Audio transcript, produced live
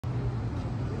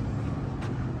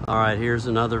All right, here's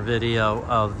another video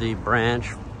of the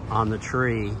branch on the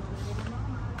tree.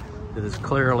 It is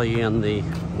clearly in the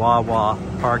Wawa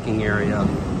parking area. It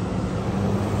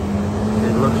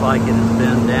looks like it has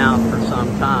been down for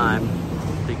some time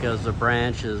because the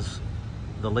branches,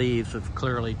 the leaves have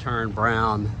clearly turned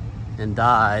brown and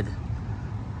died.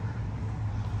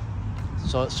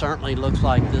 So it certainly looks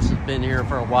like this has been here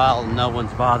for a while and no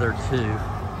one's bothered to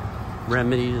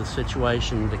remedy the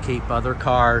situation to keep other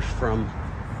cars from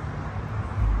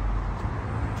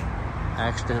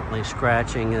accidentally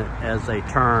scratching it as they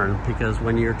turn, because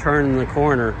when you're turning the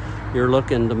corner, you're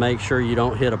looking to make sure you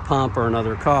don't hit a pump or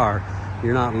another car.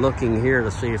 You're not looking here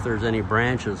to see if there's any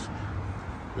branches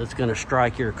that's going to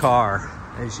strike your car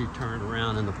as you turn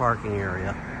around in the parking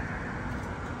area.